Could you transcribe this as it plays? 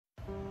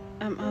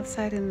I'm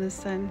outside in the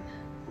sun,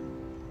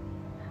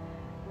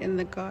 in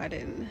the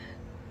garden.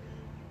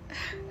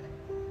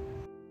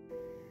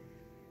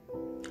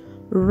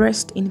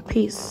 Rest in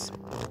peace.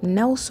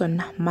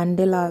 Nelson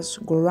Mandela's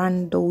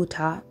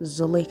granddaughter,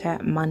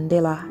 Zoleka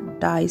Mandela,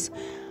 dies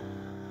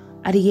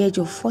at the age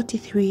of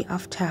 43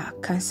 after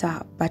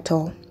cancer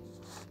battle.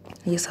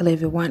 Yes, hello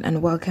everyone,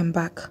 and welcome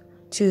back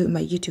to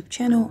my YouTube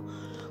channel.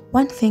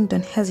 One thing,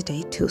 don't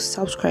hesitate to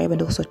subscribe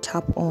and also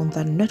tap on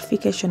the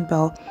notification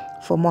bell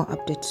for more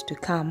updates to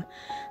come.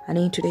 And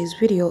in today's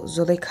video,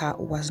 Zoleka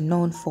was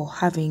known for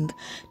having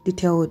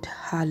detailed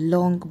her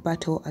long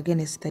battle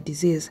against the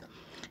disease.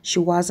 She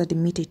was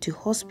admitted to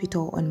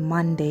hospital on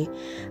Monday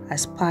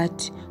as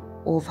part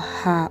of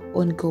her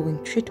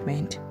ongoing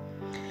treatment.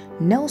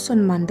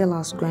 Nelson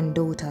Mandela's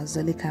granddaughter,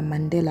 Zoleka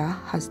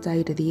Mandela, has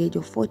died at the age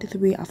of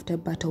 43 after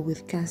battle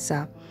with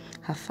cancer,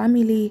 her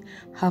family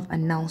have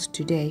announced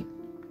today.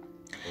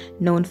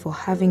 Known for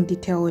having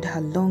detailed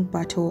her long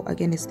battle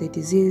against the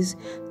disease,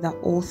 the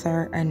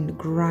author and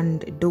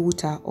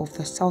granddaughter of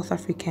the South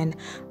African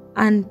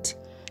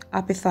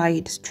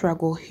anti-apartheid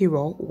struggle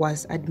hero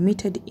was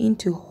admitted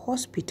into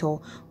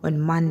hospital on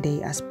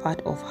Monday as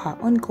part of her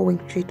ongoing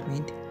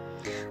treatment.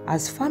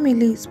 As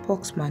family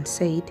spokesman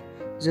said,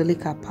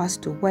 Zoleka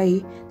passed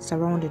away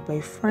surrounded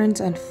by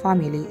friends and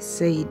family,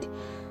 said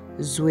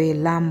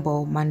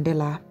Zoleka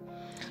Mandela.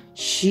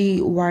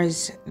 She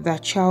was the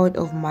child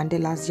of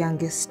Mandela's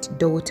youngest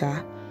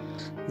daughter,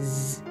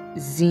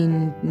 Zindizi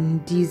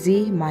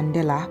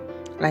Mandela,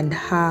 and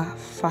her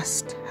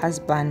first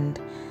husband,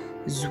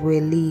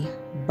 Zweli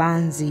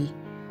Banzi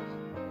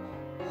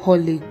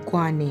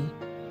Holigwani.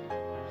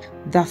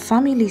 The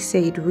family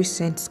said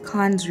recent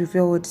scans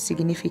revealed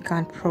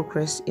significant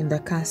progress in the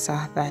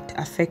cancer that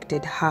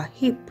affected her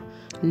hip,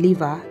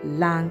 liver,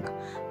 lung,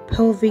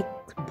 pelvic,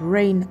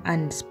 brain,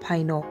 and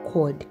spinal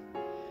cord.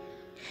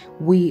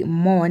 We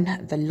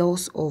mourn the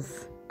loss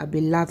of a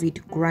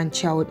beloved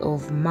grandchild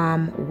of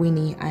Mom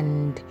Winnie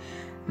and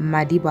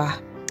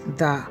Madiba,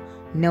 the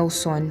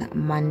Nelson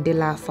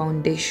Mandela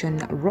Foundation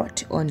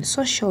wrote on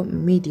social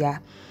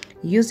media,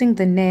 using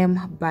the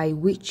name by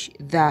which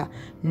the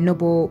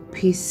Nobel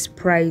Peace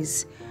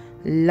Prize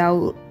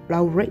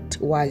laureate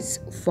was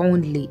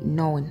fondly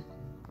known.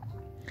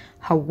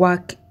 Her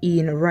work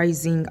in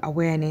raising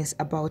awareness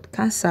about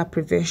cancer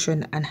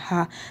prevention and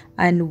her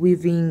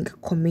unwavering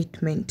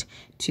commitment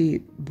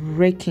to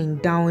breaking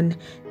down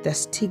the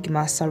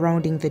stigma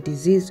surrounding the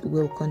disease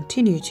will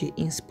continue to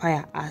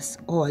inspire us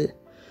all.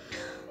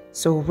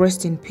 So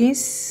rest in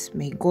peace.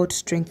 May God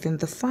strengthen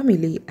the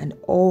family and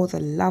all the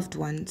loved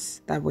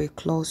ones that were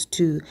close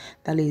to,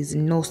 that is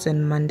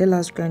Nelson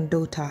Mandela's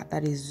granddaughter,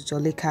 that is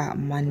Zoleka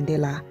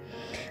Mandela.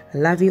 I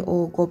love you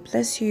all. God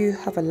bless you.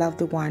 Have a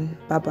lovely one.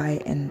 Bye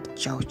bye and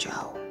ciao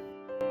ciao.